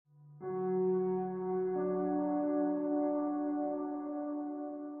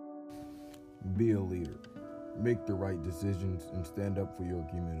Be a leader. Make the right decisions and stand up for your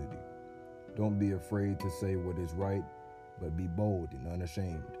community. Don't be afraid to say what is right, but be bold and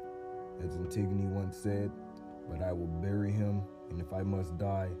unashamed. As Antigone once said, "But I will bury him, and if I must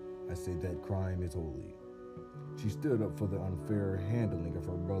die, I say that crime is holy." She stood up for the unfair handling of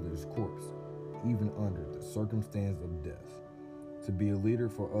her brother's corpse, even under the circumstance of death. To be a leader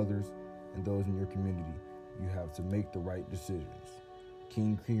for others and those in your community, you have to make the right decisions.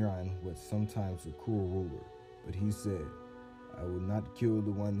 King Creon was sometimes a cruel ruler, but he said, "I will not kill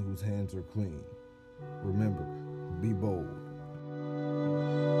the one whose hands are clean." Remember, be bold,